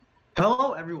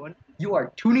Hello, everyone. You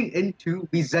are tuning into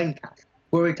the Zencast,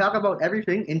 where we talk about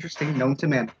everything interesting known to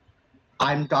man.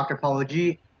 I'm Dr. Paulo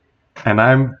G. And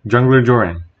I'm Jungler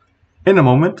Joran. In a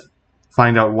moment,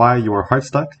 find out why you are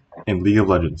Hardstuck in League of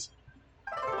Legends.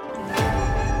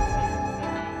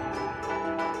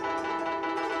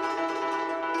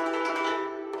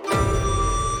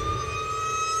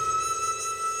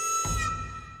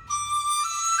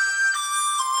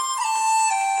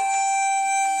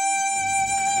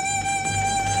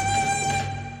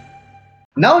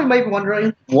 Now you might be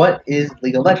wondering, what is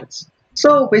League of Legends?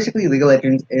 So basically, League of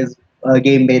Legends is a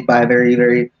game made by a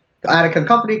very Attica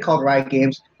company called Riot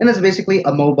Games, and it's basically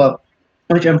a MOBA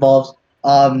which involves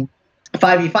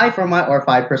 5v5 format or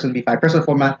 5-person v 5-person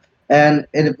format, and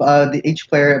each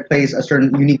player plays a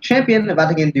certain unique champion that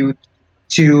they can do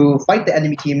to fight the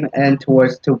enemy team and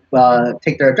towards to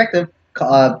take their objective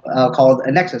called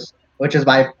a nexus, which is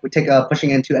by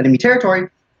pushing into enemy territory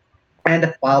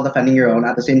and while defending your own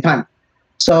at the same time.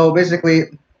 So basically,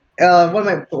 one of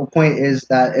my point is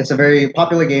that it's a very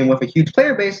popular game with a huge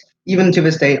player base, even to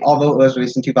this day, although it was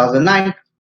released in 2009.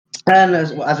 And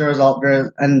as a result,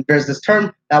 there's this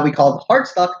term that we call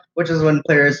hardstuck, which is when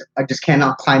players just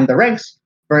cannot climb the ranks,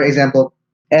 for example.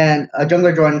 And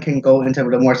Jungler Jordan can go into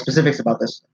the more specifics about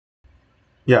this.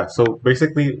 Yeah, so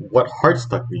basically what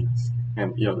Hardstuck means,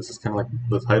 and this is kind of like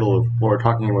the title of what we're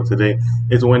talking about today,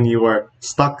 is when you are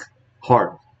stuck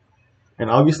hard. And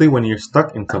obviously when you're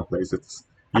stuck in some place,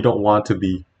 you don't want to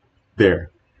be there,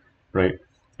 right?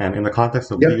 And in the context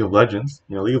of Yep. League of Legends,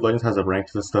 League of Legends has a rank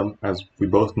system, as we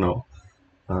both know.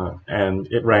 And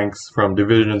it ranks from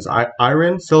divisions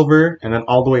Iron, Silver, and then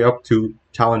all the way up to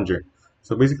Challenger.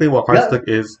 So basically what Hardstuck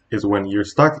is when you're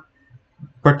stuck,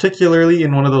 particularly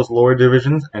in one of those lower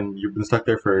divisions, and you've been stuck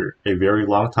there for a very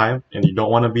long time, and you don't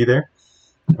want to be there.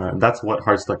 That's what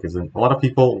Hardstuck is. And a lot of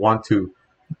people want to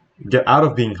get out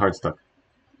of being Hardstuck.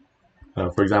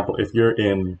 For example, if you're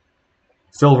in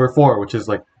Silver 4, which is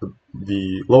like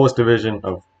the lowest division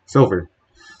of Silver,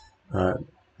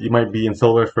 you might be in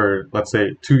Silver for, let's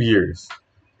say, 2 years.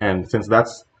 And since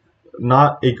that's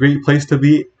not a great place to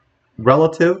be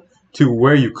relative to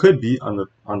where you could be on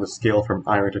the scale from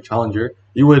Iron to Challenger,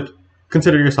 you would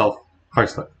consider yourself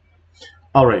Hardstuck.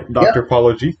 All right, Dr.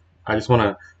 Paulo G, I just want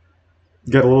to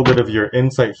get a little bit of your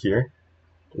insight here.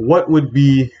 What would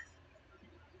be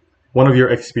one of your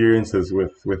experiences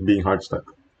with being Hardstuck?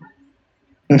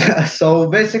 So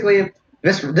basically,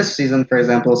 this season, for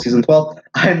example, season 12,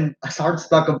 I'm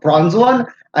hardstuck of Bronze 1.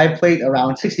 I played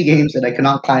around 60 games and I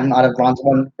cannot climb out of Bronze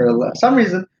 1 for some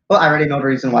reason. Well, I already know the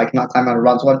reason why I cannot climb out of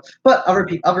Bronze 1, but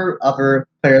other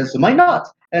players might not.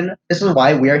 And this is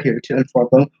why we are here to inform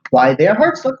them why they are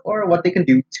hardstuck or what they can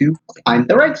do to climb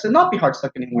the ranks and not be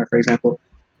hardstuck anymore, for example.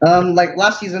 Like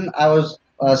last season, I was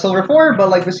Silver 4, but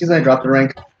like this season, I dropped the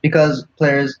rank because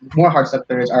more hardstuck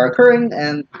players are occurring,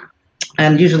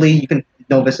 and usually you can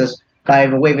know this is by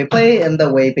the way they play and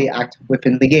the way they act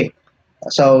within the game.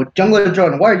 So, Jungler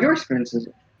Jordan, what are your experiences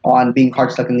on being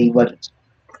hard stuck in League of Legends?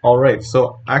 All right,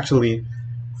 so actually,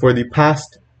 for the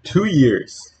past 2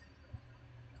 years,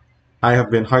 I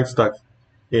have been hardstuck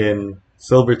in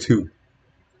Silver 2,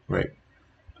 right?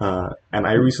 And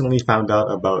I recently found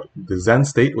out about the Zen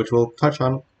state, which we'll touch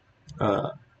on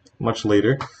much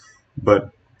later. But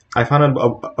I found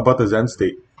out about the Zen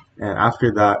state, and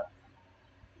after that,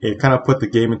 it kind of put the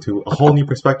game into a whole new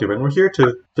perspective. And we're here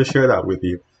to share that with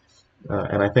you.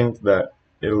 And I think that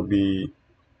it'll be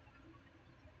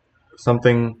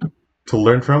something to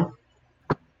learn from,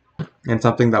 and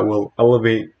something that will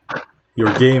elevate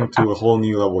your game to a whole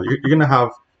new level. You're going to have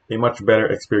a much better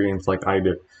experience like I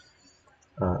did.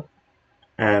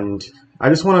 And I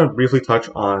just want to briefly touch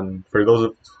on, for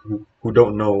those who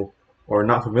don't know or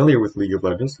not familiar with League of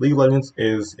Legends, League of Legends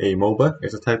is a MOBA.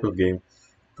 It's a type of game.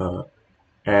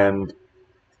 And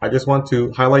I just want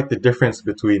to highlight the difference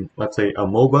between, let's say, a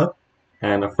MOBA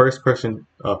and a first-person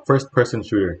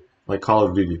shooter like Call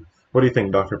of Duty. What do you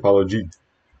think, Dr. Paulo G?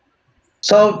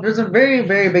 So, there's a very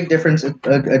big difference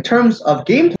in terms of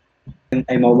gameplay in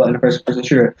a MOBA and a first-person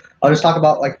shooter. I'll just talk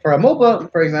about, like, for a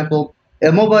MOBA, for example, a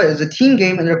MOBA is a team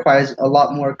game and it requires a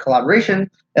lot more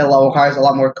collaboration. It requires a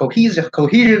lot more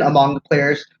cohesion among the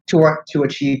players to work to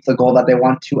achieve the goal that they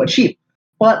want to achieve.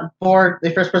 But for a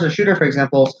first-person shooter, for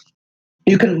example,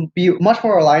 you can be much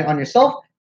more reliant on yourself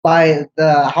by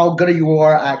how good you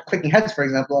are at clicking heads, for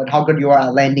example, and how good you are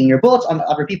at landing your bullets on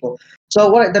other people.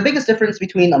 So the biggest difference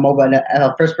between a MOBA and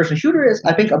a first-person shooter is,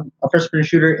 I think a first-person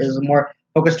shooter is more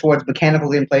focused towards mechanical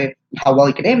gameplay, how well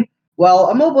you can aim. Well,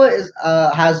 a MOBA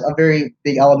has a very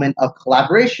big element of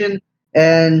collaboration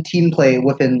and team play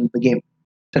within the game,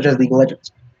 such as League of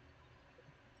Legends.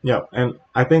 Yeah, and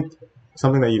I think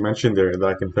something that you mentioned there that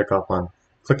I can pick up on,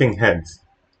 clicking heads,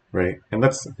 right? And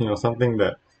that's something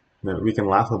that we can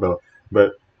laugh about.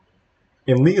 But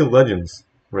in League of Legends,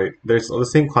 right, there's the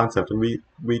same concept, and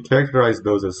we characterize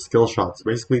those as skill shots,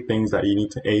 basically things that you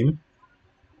need to aim,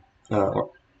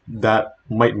 that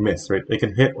might miss, right? They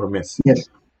can hit or miss. Yes.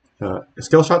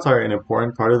 Skill shots are an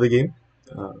important part of the game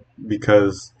uh,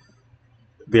 because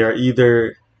they are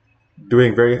either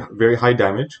doing very very high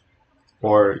damage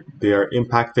or they are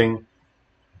impacting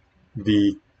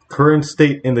the current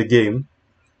state in the game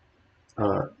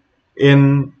uh,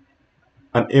 in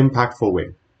an impactful way,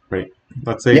 right?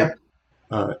 Let's say Yep.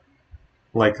 uh,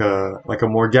 like a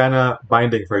Morgana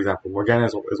binding, for example. Morgana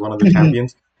is one of the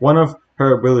champions. One of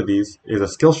her abilities is a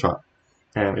skill shot,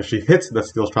 and if she hits the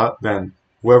skill shot, then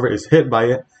whoever is hit by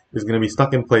it is going to be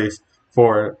stuck in place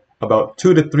for about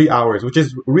 2 to 3 hours, which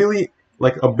is really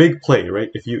like a big play, right?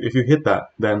 If you hit that,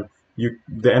 then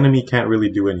the enemy can't really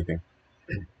do anything.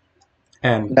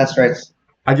 And That's right.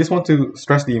 I just want to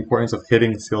stress the importance of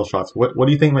hitting skill shots. What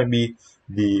do you think might be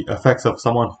the effects of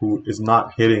someone who is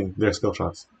not hitting their skill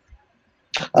shots?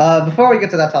 Before we get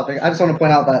to that topic, I just want to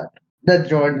point out that the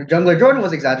jungler Jordan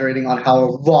was exaggerating on how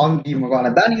long the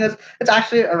Morgana banning is. It's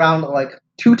actually around like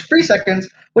 2 to 3 seconds,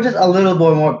 which is a little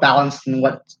bit more balanced than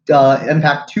what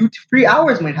impact 2 to 3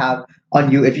 hours might have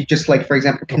on you if you just like, for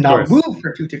example, Of cannot course. move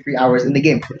for 2 to 3 hours in the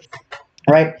game,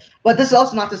 right? But this is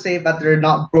also not to say that they're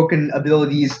not broken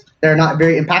abilities. They're not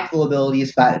very impactful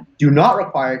abilities that do not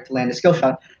require to land a skill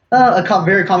shot.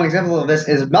 Very common example of this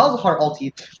is Malzahar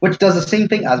ulti, which does the same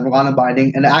thing as Morgana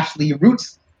Binding and actually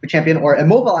roots the champion or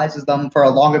immobilizes them for a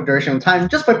longer duration of time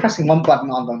just by pressing one button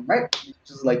on them, right?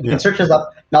 Just like you can Yeah. search this up.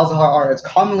 Malzahar R is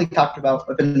commonly talked about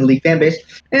within the League fan base,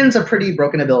 and it's a pretty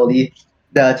broken ability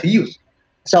to use.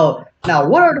 So now,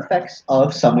 what are the effects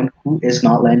of someone who is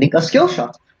not landing a skill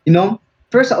shot? You know,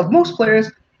 first of most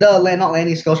players, the not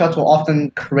landing skill shots will often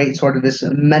create sort of this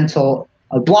mental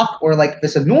block or like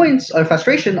this annoyance or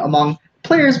frustration among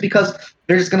players because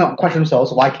they're just gonna question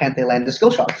themselves, why can't they land the skill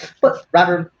shot? But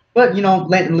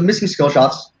missing skill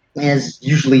shots is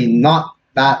usually not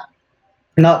that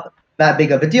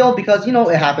big of a deal because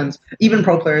it happens. Even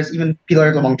pro players, even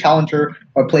players among challenger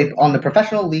or play on the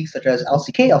professional leagues such as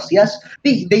LCK, LCS,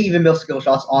 they even miss skill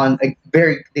shots on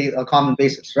a common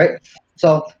basis, right?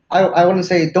 So I want to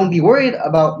say don't be worried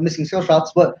about missing skill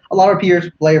shots, but a lot of players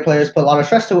put a lot of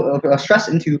stress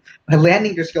into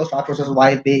landing their skill shots, which is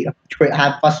why they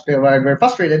are very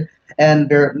frustrated and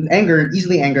they're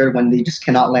easily angered when they just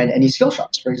cannot land any skill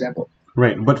shots, for example.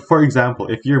 Right. But for example,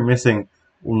 if you're missing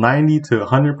 90 to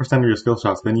 100% of your skill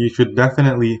shots, then you should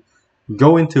definitely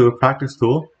go into a practice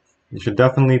tool. You should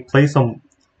definitely play some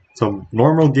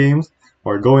normal games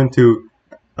or go into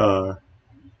uh,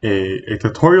 a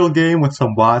tutorial game with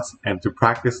some bots and to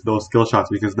practice those skill shots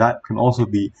because that can also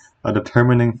be a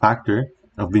determining factor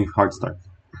of being hard stuck.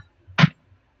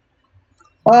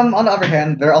 On the other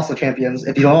hand, there are also champions.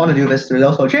 If you don't want to do this, there's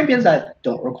also champions that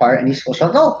don't require any skill shot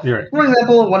at all. You're right. For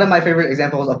example, one of my favorite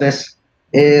examples of this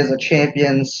is a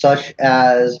champion such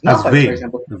as As Malphite, for Vayne.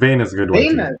 example. Vayne is a good one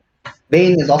Vayne, too.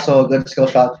 Vayne is also a good skill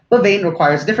shot, but Vayne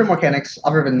requires different mechanics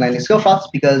other than landing skill shots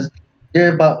because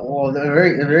they're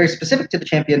very specific to the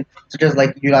champion, such as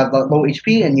like you have low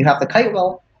HP and you have the kite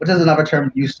well, which is another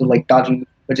term used to like dodging,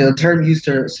 which is a term used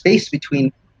to space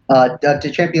between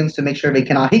to champions to make sure they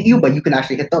cannot hit you, but you can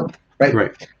actually hit them, right?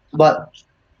 Right. But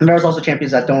there's also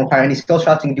champions that don't require any skill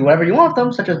shots. You can do whatever you want with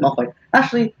them, such as Malphite.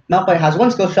 Actually, Malphite has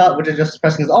one skill shot, which is just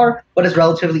pressing his R, but it's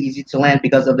relatively easy to land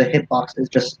because of the hitbox is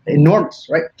just enormous,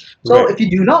 right? So Right. if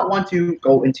you do not want to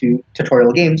go into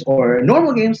tutorial games or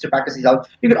normal games to practice these out,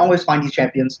 you can always find these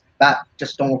champions that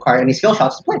just don't require any skill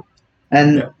shots to play,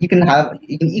 and Yeah.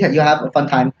 you have a fun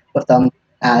time with them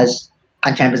as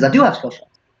champions that do have skill shots.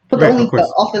 But Right. Of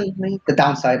course. often the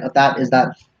downside of that is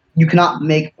that you cannot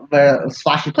make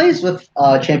splashy plays with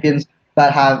champions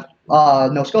that have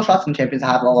no skill shots and champions that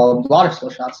have a lot of skill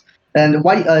shots. And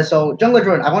why? So, Jungler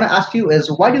Jordan, I want to ask you is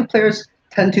why do players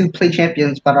tend to play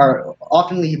champions that are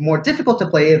oftenly more difficult to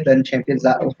play than champions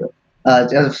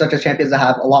such as champions that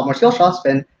have a lot more skill shots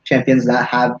than champions that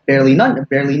have barely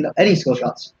any skill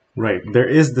shots. Right. There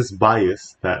is this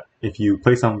bias that if you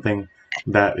play something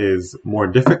that is more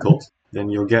difficult, then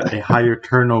you'll get a higher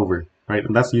turnover, right?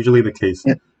 And that's usually the case.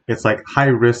 Yeah, It's like high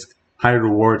risk, high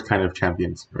reward kind of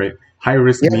champions, right? High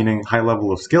risk yeah, meaning high level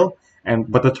of skill,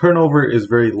 and but the turnover is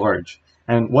very large.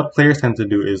 And what players tend to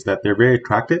do is that they're very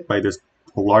attracted by this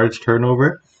large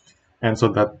turnover, and so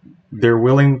that they're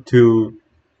willing to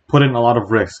put in a lot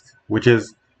of risk, which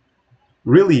is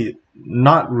really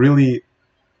not really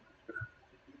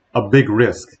a big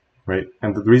risk right?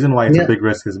 And the reason why it's a Yeah. big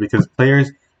risk is because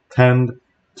players tend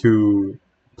to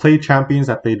play champions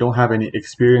that they don't have any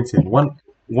experience in.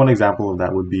 One example of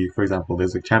that would be, for example,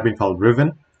 there's a champion called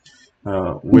Riven,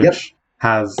 Yep. which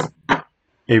has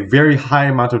a very high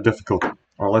amount of difficulty.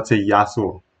 Or let's say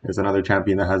Yasuo is another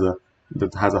champion that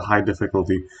has a high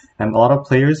difficulty, and a lot of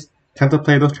players tend to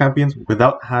play those champions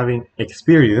without having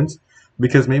experience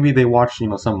because maybe they watch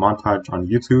some montage on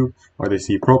YouTube or they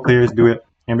see pro players do it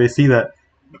and they see that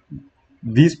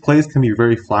these plays can be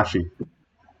very flashy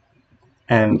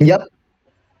and Yep.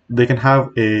 they can have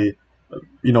a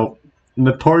you know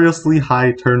notoriously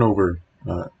high turnover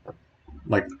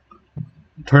like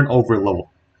turnover level.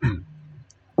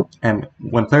 And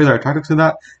when players are attracted to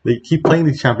that, they keep playing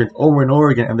these champions over and over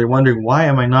again, and they're wondering, why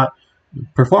am I not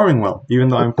performing well, even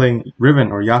though I'm playing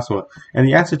Riven or Yasuo? And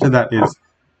the answer to that is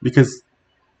because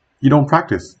you don't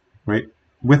practice, right?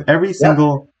 With every Yep.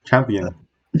 single champion,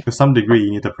 to some degree,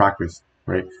 you need to practice,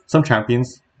 right? Some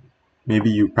champions, maybe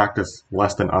you practice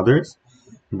less than others,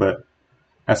 but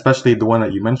especially the one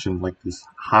that you mentioned, like these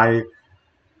high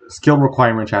skill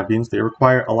requirement champions, they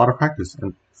require a lot of practice.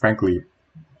 And frankly,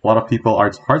 a lot of people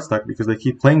are hard stuck because they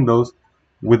keep playing those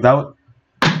without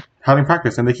having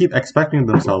practice, and they keep expecting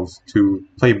themselves to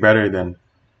play better than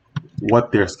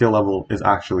what their skill level is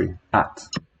actually at.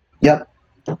 Yep.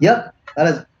 Yep. That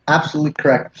is absolutely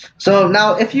correct. So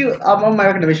now, if you, my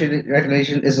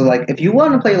recommendation is like, if you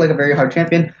want to play like a very hard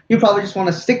champion, you probably just want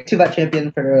to stick to that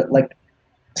champion for like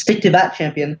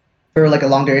a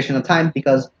long duration of time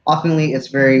because oftenly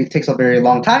it takes a very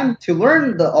long time to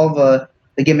learn all the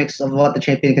gimmicks of what the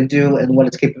champion can do and what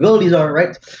its capabilities are,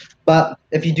 right? But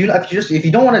if you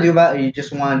don't want to do that, or you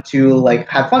just want to like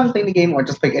have fun playing the game, or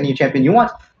just pick any champion you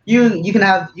want, you can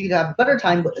have better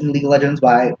time in League of Legends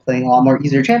by playing a lot more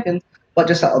easier champions, but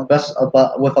just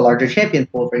with a larger champion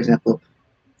pool, for example.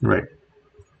 Right.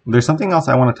 There's something else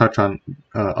I want to touch on,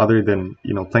 other than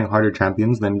playing harder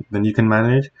champions than you can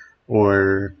manage,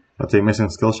 or let's say missing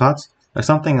skill shots. There's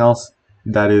something else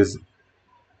that is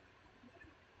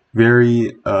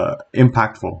very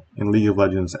impactful in League of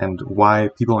Legends and why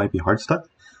people might be hard stuck,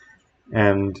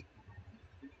 and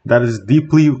that is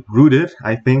deeply rooted,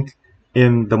 I think,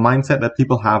 in the mindset that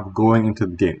people have going into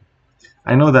the game.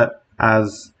 I know that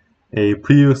as a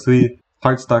previously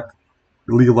hard stuck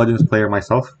League of Legends player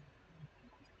myself,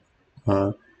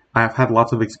 uh, I have had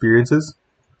lots of experiences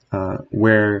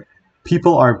where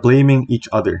people are blaming each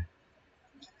other.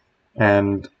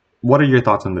 And what are your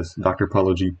thoughts on this, Dr.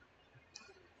 Prology?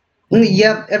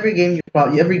 Yeah, every game,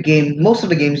 most of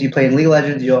the games you play in League of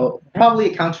Legends, you'll probably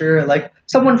encounter like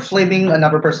someone flaming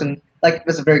another person. Like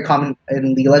this is very common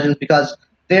in League of Legends because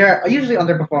they're usually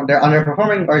underperform. They're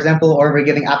underperforming, for example, or they're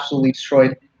getting absolutely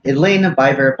destroyed in lane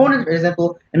by their opponent, for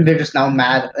example, and they're just now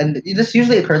mad. And this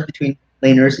usually occurs between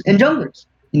laners and junglers.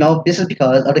 This is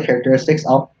because of the characteristics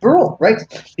of the role, right?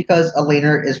 Because the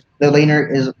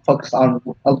laner is focused on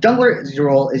a jungler's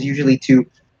role is usually to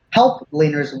help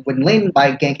laners win lane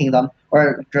by ganking them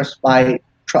or just by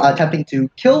attempting to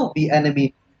kill the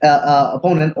enemy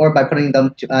opponent or by putting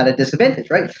them at a disadvantage,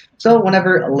 right? So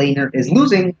whenever a laner is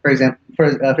losing, for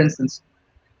instance,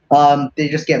 they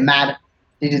just get mad.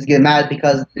 They just get mad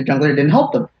because the jungler didn't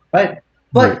help them, right?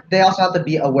 Right. But they also have to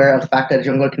be aware of the fact that a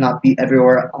jungler cannot be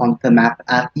everywhere on the map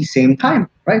at the same time,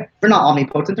 right? They're not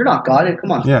omnipotent. They're not God.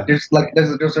 Come on, Yeah, there's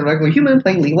a regular human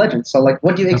playing League of Legends. So like,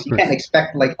 of you can't course.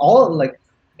 expect like all like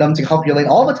them to help your lane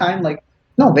all the time. Like,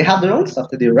 no, they have their own stuff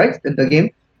to do, right, in the game,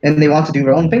 and they want to do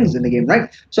their own things in the game, right?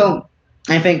 So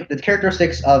I think the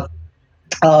characteristics of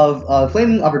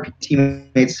flaming other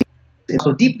teammates is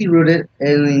so deeply rooted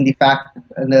in the fact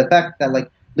that like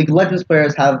League of Legends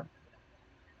players have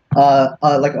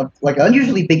like an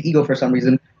unusually big ego for some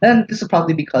reason, and this is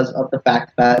probably because of the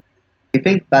fact that they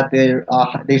think that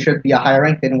they should be a higher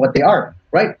rank than what they are,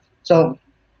 right? So,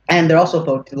 and they're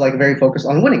also like very focused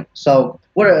on winning. So,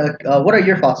 what are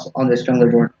your thoughts on this,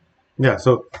 Jungler Jordan? Yeah,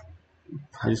 so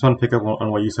I just want to pick up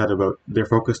on what you said about they're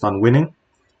focused on winning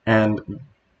and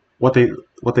what they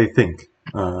what they think,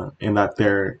 in that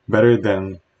they're better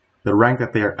than the rank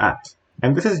that they are at.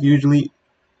 And this is usually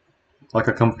like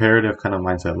a comparative kind of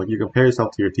mindset. Like you compare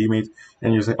yourself to your teammates,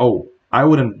 and you say, "Oh, I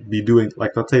wouldn't be doing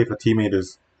like." Let's say if a teammate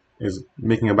is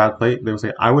making a bad play, they will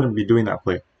say, "I wouldn't be doing that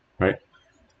play," right?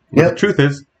 But the Yep. truth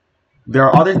is, there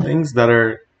are other things that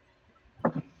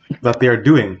they are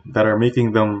doing that are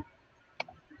making them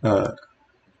uh,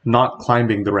 not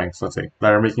climbing the ranks. Let's say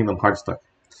that are making them hard stuck.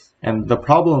 And the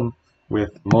problem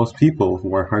with most people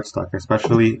who are hard stuck,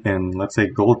 especially in let's say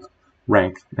gold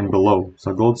rank and below,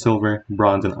 so gold, silver,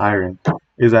 bronze, and iron,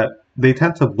 is that they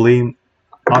tend to blame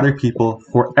other people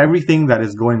for everything that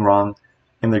is going wrong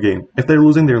in their game. If they're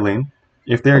losing their lane,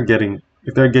 if they're getting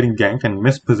ganked and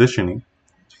mispositioning,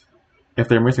 if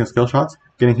they're missing skill shots,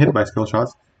 getting hit by skill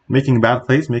shots, making bad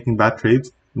plays, making bad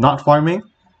trades, not farming,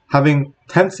 having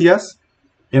 10 CS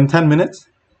in 10 minutes,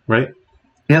 right?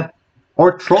 Yep.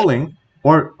 Or trolling,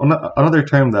 or another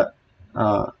term that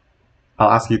I'll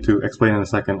ask you to explain in a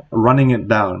second, running it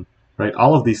down, right?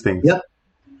 All of these things. Yep.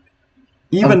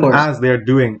 Even as they're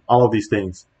doing all of these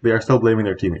things, they are still blaming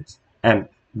their teammates. And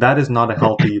that is not a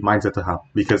healthy mindset to have,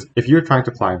 because if you're trying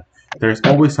to climb, there's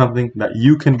always something that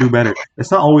you can do better.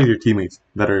 It's not always your teammates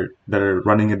that are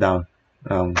running it down,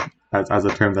 as a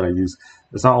term that I use.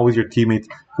 It's not always your teammates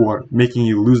who are making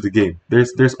you lose the game.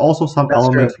 There's also some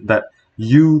elements that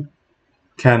you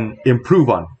can improve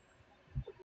on.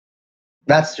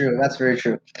 That's true. That's very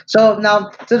true. So now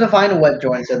to define what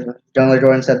Jordan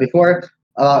said before,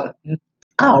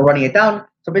 running it down.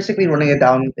 So basically, running it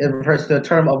down, it refers to a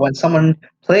term of when someone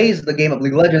plays the game of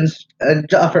League of Legends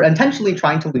for intentionally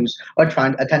trying to lose, or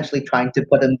intentionally trying to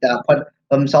put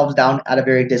themselves down at a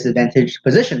very disadvantaged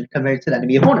position compared to the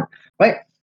enemy opponent, right?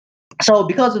 So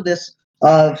because of this,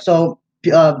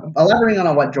 elaborating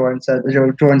on what Jordan said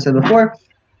before,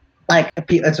 like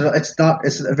it's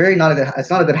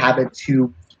not a good habit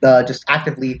to just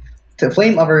actively to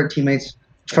flame other teammates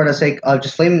for the sake of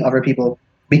just flaming other people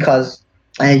because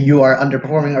you are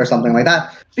underperforming or something like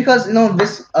that, because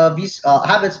these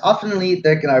habits oftenly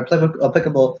they are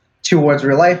applicable towards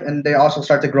real life, and they also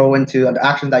start to grow into the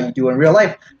actions that you do in real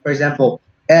life. For example,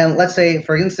 and let's say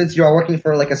for instance you are working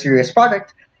for like a serious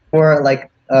project for like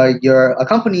you're a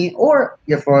company, or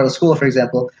you're for a school, for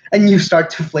example, and you start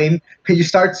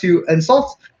to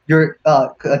insult your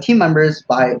team members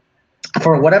by,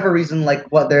 for whatever reason, like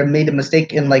what they made a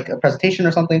mistake in like a presentation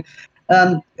or something.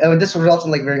 And this results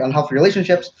in like very unhealthy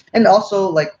relationships, and also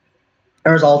like it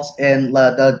results in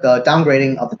the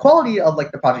downgrading of the quality of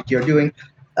like the project you're doing.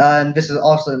 And this is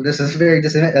very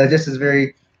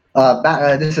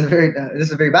bad. This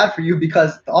is very bad for you,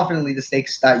 because often the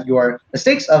stakes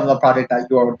of a project that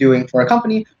you're doing for a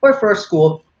company or for a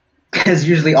school is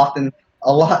usually often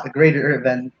a lot greater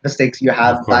than the stakes you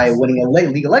have by winning a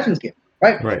League of Legends game,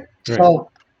 right? Right. So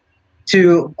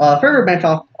to further branch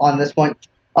off on this point,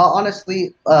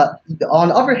 honestly, on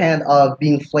the other hand of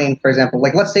being flamed, for example,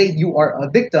 like let's say you are a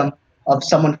victim of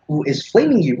someone who is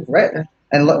flaming you, right?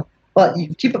 But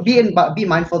you be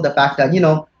mindful of the fact that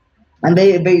and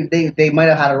they might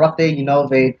have had a rough day,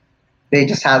 they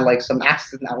just had like some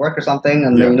accident at work or something,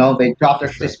 and they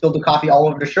spilled the coffee all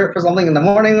over their shirt for something in the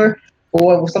morning,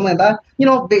 or something like that.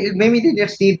 Maybe they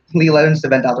just need League of Legends to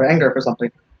vent out their anger for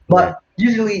something. But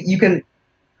usually you can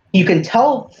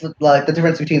tell like the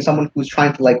difference between someone who's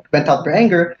trying to like vent out their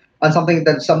anger on something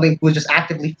who's just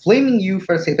actively flaming you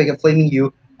for the sake of flaming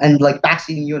you, and like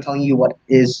backseating you and telling you what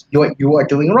you are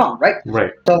doing wrong, right?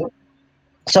 Right.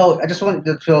 So I just want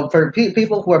for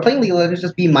people who are playing League of Legends,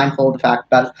 just be mindful of the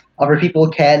fact that other people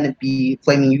can be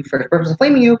flaming you for the purpose of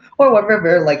flaming you, or whatever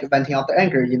they're like venting out their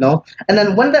anger, And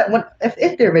then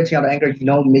if they're venting out their anger,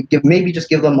 maybe just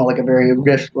give them like a very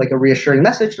like a reassuring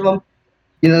message to them.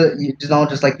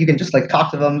 Just like you can just like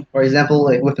talk to them, for example,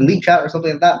 like with a league chat or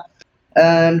something like that.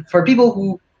 And for people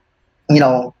who,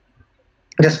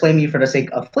 just flame you for the sake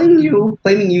of flaming you,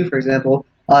 for example,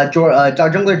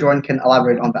 Jungler Jordan can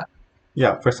elaborate on that.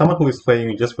 Yeah, for someone who is flaming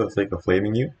you just for the sake of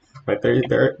flaming you, right?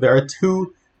 There are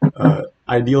two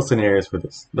ideal scenarios for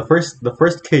this. The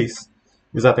first case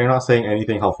is that they're not saying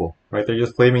anything helpful, right? They're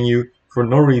just flaming you for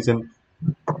no reason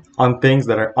on things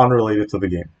that are unrelated to the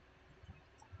game.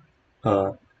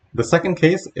 The second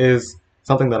case is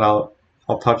something that I'll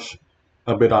touch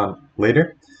a bit on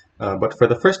later. But for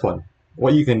the first one,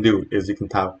 what you can do is you can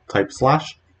type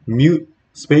 / mute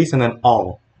space and then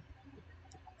all.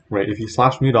 Right? If you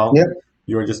 / mute all,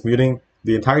 you are just muting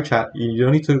the entire chat. You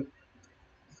don't need to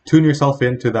tune yourself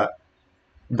into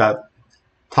that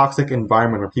toxic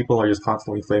environment where people are just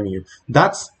constantly flaming you.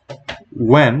 That's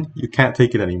when you can't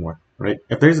take it anymore, right?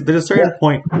 If there's a certain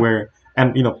point where,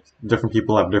 and different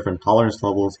people have different tolerance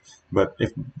levels, but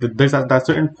if there's that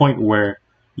certain point where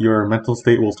your mental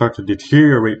state will start to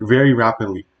deteriorate very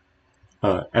rapidly,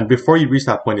 and before you reach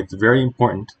that point, it's very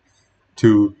important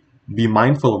to be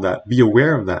mindful of that, be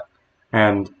aware of that,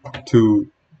 and to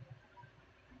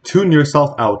tune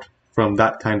yourself out from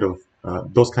that kind of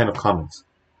those kind of comments.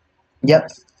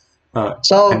 Yep. Go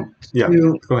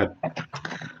ahead.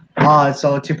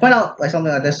 So to point out like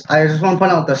something like this, I just want to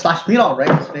point out the /mute all,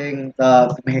 right? This being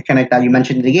the mechanic that you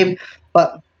mentioned in the game,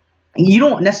 but you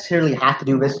don't necessarily have to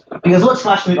do this, because what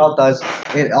 /mute all does,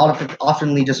 it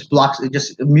oftenly just blocks, it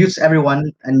just mutes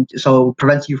everyone, and so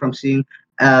prevents you from seeing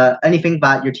anything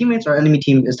that your teammates or enemy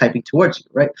team is typing towards you,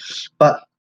 right? But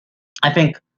I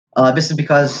think this is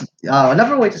because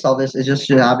another way to solve this is just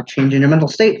to have a change in your mental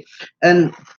state,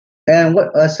 and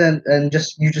and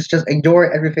just you just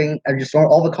ignore everything and just ignore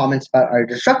all the comments that are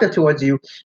destructive towards you,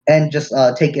 and just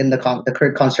take in the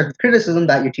constructive criticism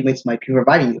that your teammates might be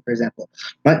providing you, for example,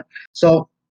 right? So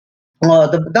one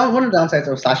of the downsides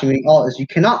of slashing meeting all is you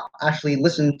cannot actually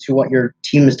listen to what your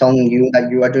team is telling you that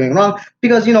you are doing wrong,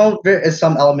 because there is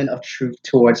some element of truth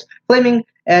towards flaming.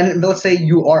 And let's say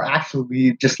you are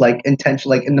actually just like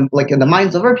intentionally, like in the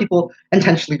minds of other people,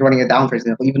 intentionally running it down, for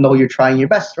example, even though you're trying your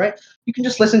best, right? You can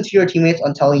just listen to your teammates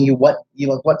on telling you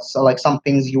what's like some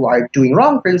things you are doing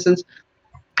wrong, for instance,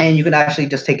 and you can actually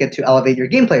just take it to elevate your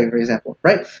gameplay, for example,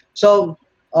 right? So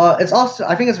it's also,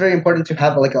 I think it's very important to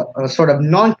have like a sort of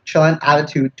nonchalant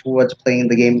attitude towards playing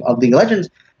the game of League of Legends,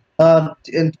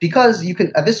 and because you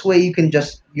can this way you can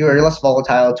just you're less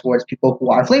volatile towards people who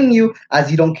are flaming you,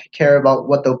 as you don't care about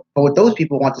what those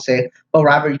people want to say, but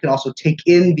rather you can also take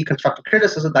in the constructive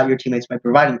criticism that your teammates might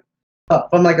provide you.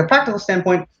 From like a practical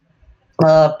standpoint,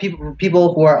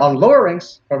 people who are on lower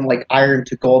ranks from like iron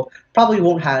to gold probably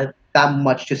won't have that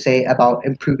much to say about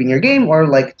improving your game, or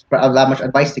like that much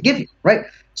advice to give you, right?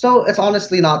 So it's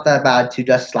honestly not that bad to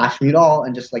just slash mute all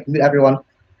and just like mute everyone,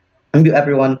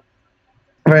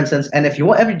 for instance. And if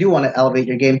you ever do want to elevate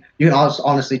your game, you can also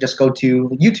honestly just go to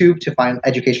YouTube to find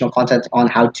educational content on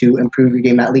how to improve your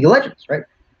game at League of Legends, right?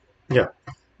 Yeah.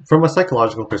 From a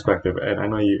psychological perspective, and I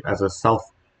know you as a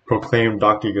self-proclaimed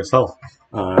doctor yourself,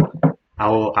 I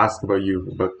will ask about you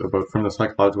about from the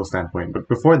psychological standpoint. But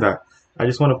before that, I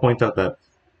just want to point out that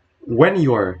when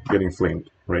you are getting flamed,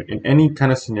 right, in any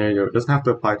kind of scenario, it doesn't have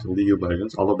to apply to League of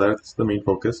Legends, although that's the main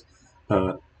focus.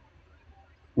 Uh,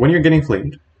 when you're getting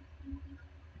flamed,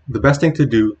 the best thing to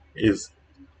do is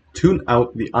tune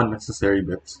out the unnecessary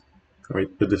bits, right,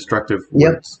 the destructive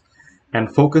Yep. words,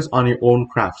 and focus on your own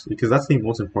crafts, because that's the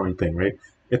most important thing, right?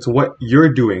 It's what you're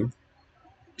doing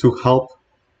to help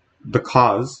the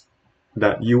cause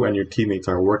that you and your teammates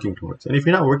are working towards. And if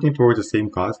you're not working towards the same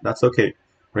cause, that's okay,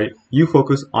 right? You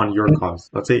focus on your cause.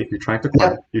 Let's say if you're trying to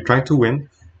climb, Yep. you're trying to win,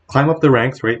 climb up the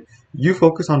ranks, right? You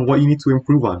focus on what you need to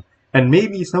improve on. And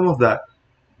maybe some of that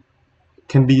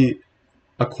can be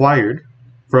acquired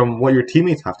from what your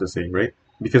teammates have to say, right?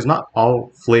 Because not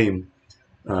all flame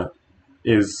uh,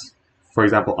 is, for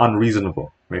example,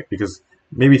 unreasonable, right? Because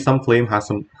maybe some flame has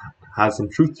some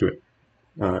truth to it.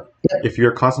 Uh, if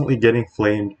you're constantly getting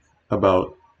flamed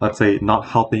about, let's say, not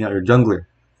helping out your jungler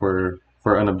for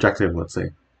an objective, let's say,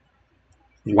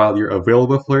 while you're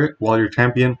available for it, while your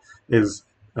champion is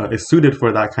suited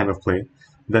for that kind of play,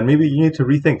 then maybe you need to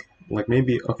rethink. Like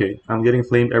maybe, okay, I'm getting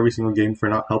flamed every single game for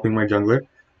not helping my jungler.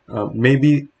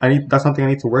 Maybe that's something I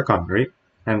need to work on, right?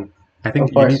 And I think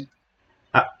Of you need,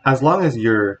 course. as long as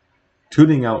you're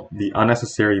tuning out the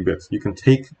unnecessary bits, you can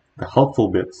take the helpful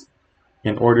bits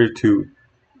in order to,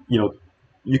 you know,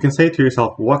 you can say to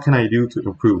yourself, what can I do to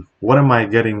improve? What am I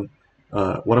getting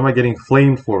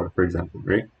flamed for example,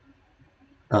 right?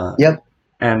 Uh, Yep.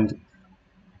 and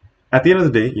at the end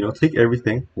of the day, take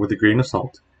everything with a grain of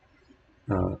salt.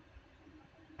 Uh,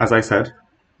 as I said,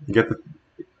 get the,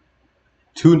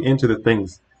 tune into the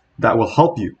things that will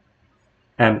help you,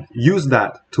 and use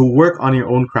that to work on your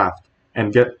own craft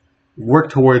and work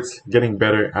towards getting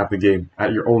better at the game,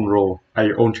 at your own role, at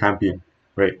your own champion,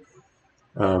 right?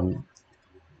 Um,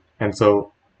 and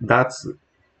so that's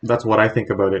what I think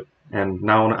about it. And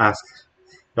now I want to ask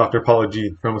Dr. Paula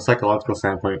G, from a psychological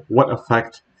standpoint, what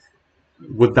effect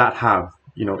would that have?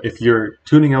 If you're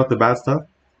tuning out the bad stuff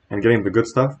and getting the good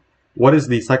stuff, what is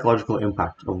the psychological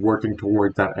impact of working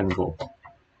towards that end goal?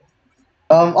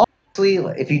 Honestly,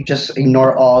 if you just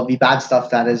ignore all the bad stuff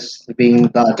that is being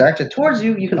directed towards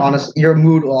you, you can your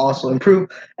mood will also improve.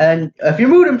 And if your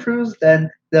mood improves, then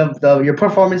your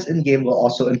performance in game will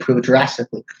also improve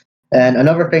drastically. And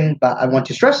another thing that I want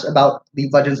to stress about League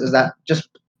of Legends is that just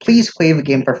please play the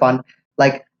game for fun.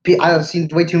 Like I've seen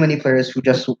way too many players who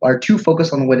just are too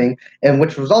focused on winning, and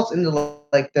which results in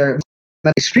like they're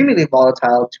extremely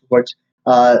volatile towards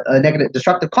negative,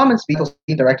 destructive comments being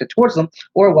directed towards them,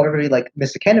 or whatever, like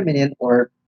miss a cannon minion,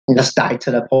 or just die to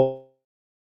the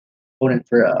opponent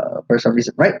for some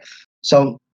reason, right?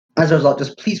 So as a result,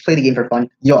 just please play the game for fun.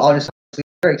 You'll honestly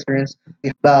better experience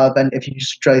than if you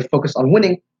just try to focus on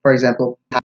winning, for example,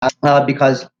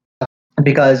 because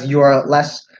you're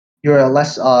less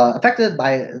affected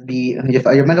by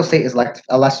your mental state is like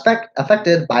less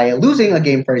affected by losing a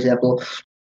game, for example,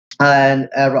 and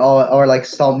or like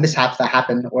some mishaps that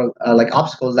happen, or like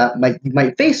obstacles that you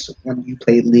might face when you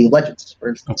play League of Legends, for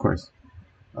Of instance. course.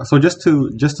 So just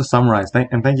to summarize,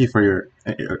 and thank you for your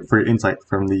insight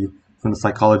from the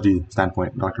psychology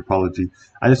standpoint, Dr. Prology.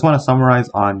 I just want to summarize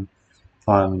on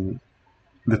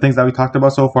the things that we talked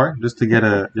about so far, just to get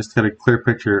a clear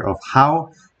picture of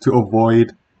how to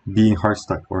avoid being hard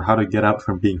stuck or how to get out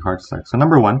from being hard stuck. So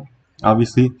number one,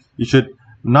 obviously, you should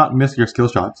not miss your skill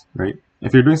shots, right?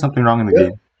 If you're doing something wrong in the Yeah.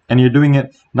 game and you're doing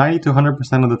it 90 to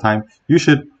 100% of the time,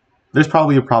 there's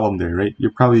probably a problem there, right? It's Yeah.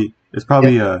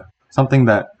 probably something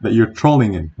that you're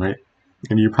trolling in, right?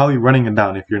 And you're probably running it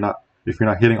down if you're not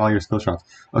hitting all your skill shots.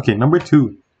 Okay, number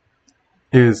two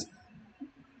is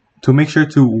to make sure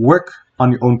to work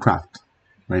on your own craft,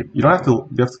 right? You don't have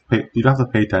to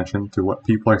pay attention to what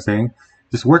people are saying.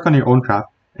 Just work on your own craft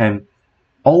and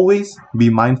always be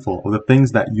mindful of the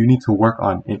things that you need to work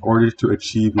on in order to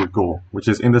achieve your goal, which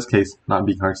is in this case not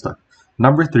being hard stuck.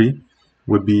 Number three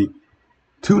would be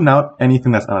tune out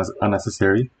anything that's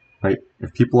unnecessary, right?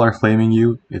 If people are flaming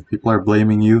you, if people are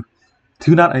blaming you,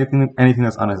 tune out anything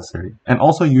that's unnecessary. And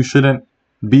also, you shouldn't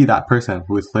be that person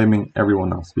who is flaming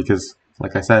everyone else because,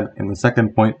 like I said in the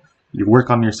second point, you work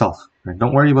on yourself. Right?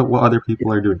 Don't worry about what other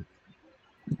people are doing.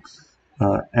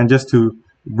 And just to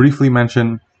briefly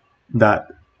mention that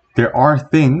there are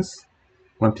things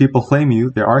when people flame you,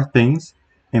 there are things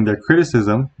in their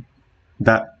criticism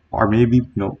that are maybe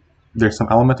there's some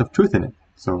element of truth in it.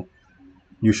 So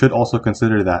you should also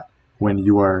consider that when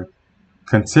you are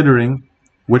considering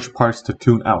which parts to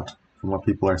tune out from what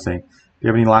people are saying. Do you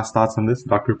have any last thoughts on this,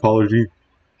 Dr. Apology?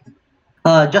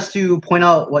 Just to point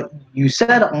out what you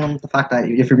said on the fact that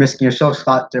if you're missing your skill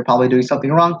shot, they're probably doing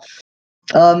something wrong.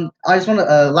 I just want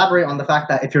to elaborate on the fact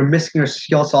that if you're missing your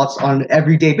skill shots on an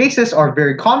everyday basis or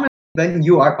very common, then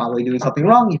you are probably doing something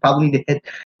wrong. You probably need to hit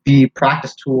the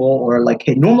practice tool or like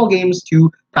hit normal games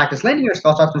to practice landing your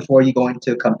skill shots before you go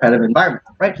into a competitive environment,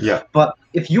 right? Yeah. But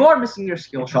if you are missing your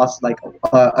skill shots, like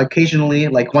occasionally,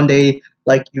 like one day,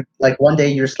 one day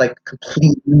you're just like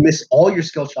completely miss all your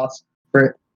skill shots.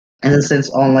 For instance,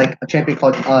 on like a champion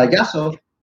called Yasuo,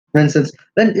 for instance,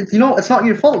 then it's not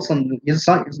your fault. It's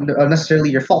not necessarily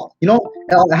your fault.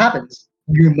 It happens.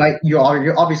 You're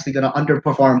obviously gonna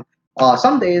underperform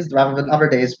some days rather than other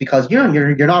days because you're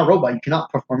not a robot. You cannot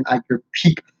perform at your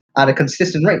peak at a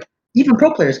consistent rate. Even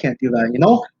pro players can't do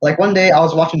that. Like one day I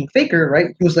was watching Faker,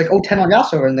 right? He was like 10 on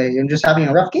Yasuo and just having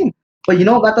a rough game. But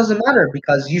that doesn't matter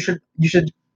because you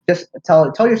should just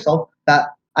tell yourself that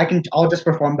I'll just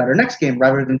perform better next game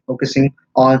rather than focusing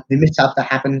on the mishaps that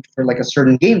happened for like a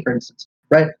certain game, for instance,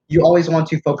 right? You always want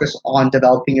to focus on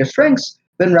developing your strengths,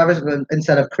 then rather than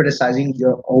instead of criticizing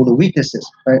your all the weaknesses,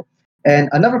 right? And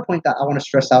another point that I want to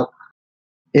stress out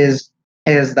is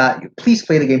that please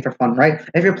play the game for fun, right?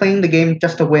 If you're playing the game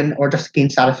just to win or just gain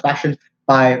satisfaction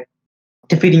by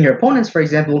defeating your opponents, for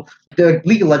example, the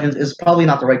League of Legends is probably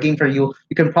not the right game for you.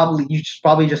 You should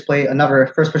probably just play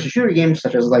another first-person shooter game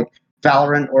such as like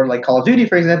Valorant or like Call of Duty,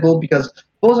 for example, because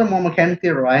those are more mechanically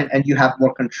reliant and you have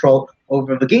more control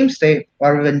over the game state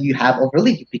rather than you have over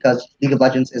League. Because League of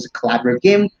Legends is a collaborative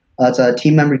game. It's a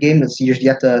team member game. It's usually you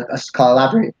have to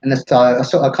collaborate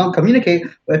and communicate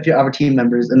with your other team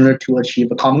members in order to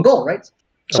achieve a common goal, right? Of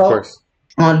So course.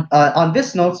 on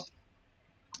this note,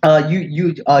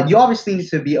 you obviously need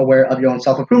to be aware of your own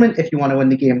self improvement if you want to win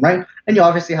the game, right? And you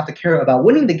obviously have to care about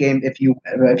winning the game if you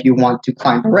want to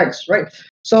climb the ranks, right?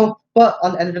 So, but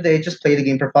on the end of the day, just play the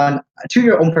game for fun to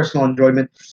your own personal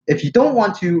enjoyment. If you don't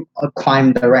want to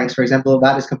climb the ranks, for example,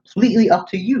 that is completely up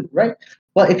to you, right?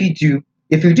 But if you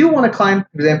do want to climb,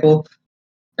 for example,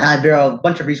 there are a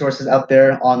bunch of resources out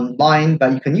there online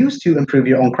that you can use to improve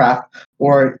your own craft,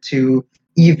 or to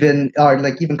even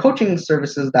coaching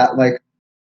services that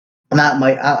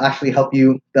might actually help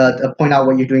you point out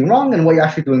what you're doing wrong and what you're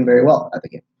actually doing very well at the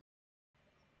game.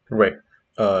 Right.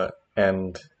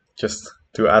 And just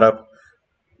to add up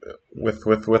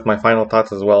with my final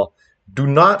thoughts as well, do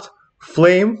not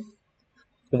flame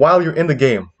while you're in the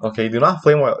game. Okay, do not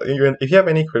flame while you're in. If you have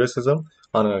any criticism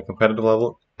on a competitive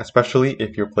level, especially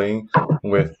if you're playing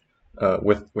with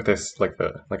this like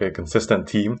a consistent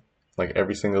team, like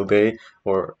every single day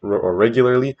or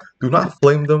regularly, do not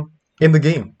flame them in the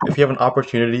game. If you have an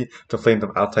opportunity to flame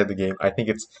them outside the game, I think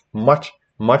it's much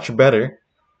better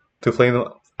to flame them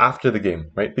after the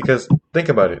game, right? Because think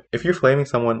about it. If you're flaming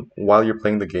someone while you're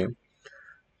playing the game,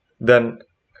 then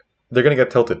they're gonna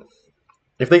get tilted.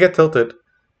 If they get tilted,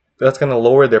 that's gonna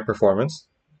lower their performance.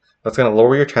 That's gonna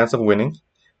lower your chance of winning.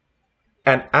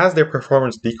 And as their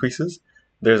performance decreases,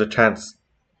 there's a chance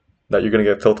that you're gonna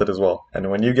get tilted as well.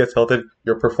 And when you get tilted,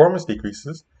 your performance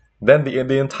decreases. Then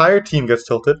the entire team gets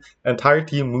tilted. Entire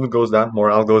team mood goes down,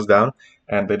 morale goes down,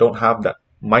 and they don't have that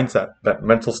mindset, that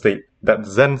mental state, that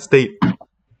Zen state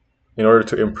in order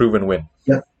to improve and win.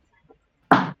 Yep.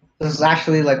 This is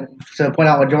actually like to point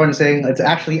out what Jordan's saying. It's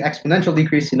actually exponential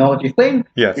decrease. If you flame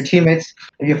Yes. your teammates,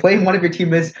 if you flame one of your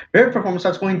teammates, their performance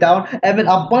starts going down, and then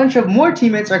a bunch of more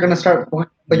teammates are gonna start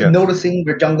Yes. noticing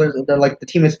their junglers, the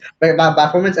teammates very bad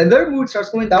performance, and their mood starts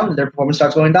going down, and their performance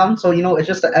starts going down. So it's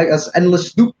just an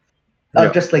endless loop of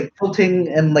Yeah. just like tilting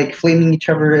and like flaming each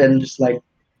other and just a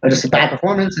bad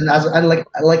performance. And like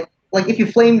if you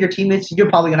flame your teammates, you're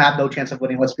probably gonna have no chance of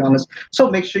winning. Let's be honest. So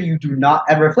make sure you do not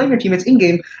ever flame your teammates in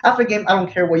game. After game, I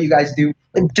don't care what you guys do.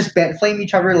 Just flame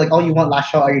each other. Like all you want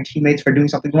lash out at your teammates for doing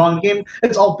something wrong in the game.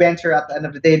 It's all banter at the end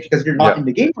of the day because you're not in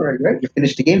the game already, right? You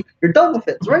finished the game. You're done with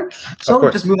it, right?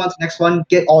 So just move on to the next one.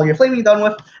 Get all your flaming done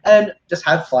with, and just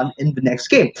have fun in the next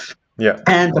game. Yeah.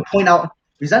 And to point out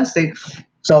Zen state.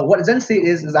 So what Zen state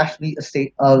is actually a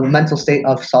state, a mental state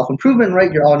of self-improvement,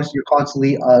 right? You're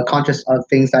constantly conscious of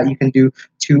things that you can do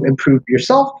to improve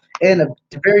yourself in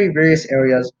various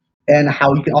areas, and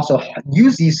how you can also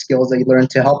use these skills that you learn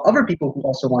to help other people who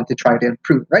also want to try to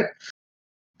improve, right?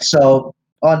 So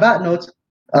on that note,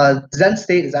 Zen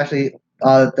state is actually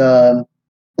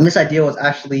this idea was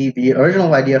actually the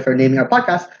original idea for naming our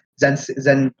podcast, Zen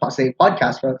State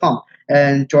Podcast.com,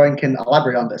 and Jordan can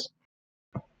elaborate on this.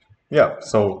 Yeah,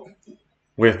 so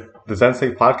with the Zen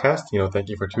State podcast, thank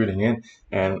you for tuning in,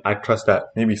 and I trust that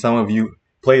maybe some of you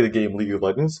play the game League of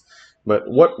Legends, but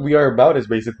what we are about is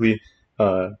basically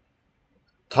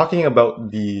talking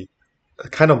about the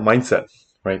kind of mindset,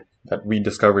 right, that we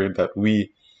discovered that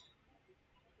we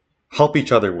help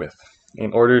each other with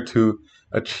in order to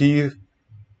achieve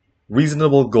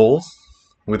reasonable goals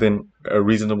within a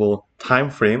reasonable time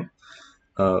frame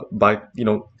by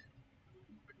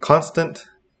constant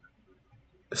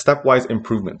stepwise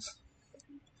improvements,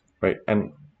 right?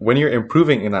 And when you're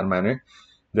improving in that manner,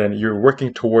 then you're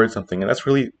working towards something. And that's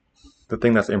really the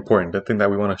thing that's important. The thing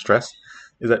that we want to stress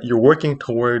is that you're working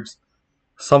towards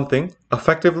something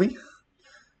effectively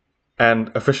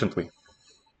and efficiently.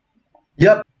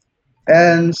 Yep.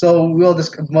 And so we'll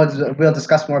discuss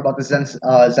more about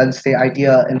the Zen state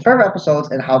idea in further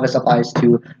episodes and how this applies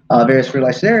to various real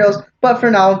life scenarios. But for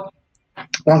now,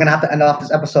 we're going to have to end off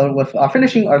this episode with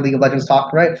finishing our League of Legends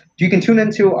talk, right? You can tune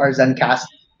into our Zencast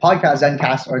podcast,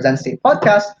 Zencast or Zen State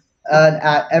podcast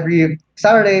at every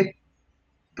Saturday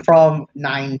from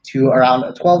 9 to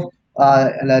around 12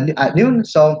 at noon.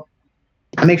 So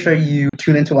make sure you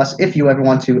tune into us if you ever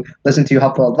want to listen to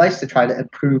helpful advice to try to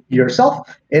improve yourself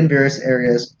in various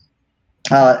areas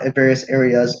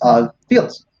of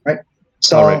fields, right?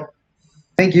 So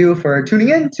thank you for tuning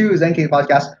in to Zenke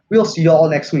Podcast. We'll see you all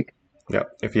next week. Yeah.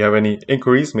 If you have any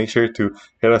inquiries, make sure to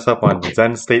hit us up on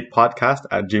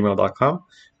zenstatepodcast@gmail.com.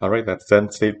 All right, that's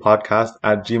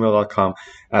zenstatepodcast@gmail.com.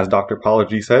 As Dr. Paulo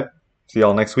G said, see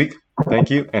y'all next week. Thank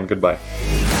you and goodbye.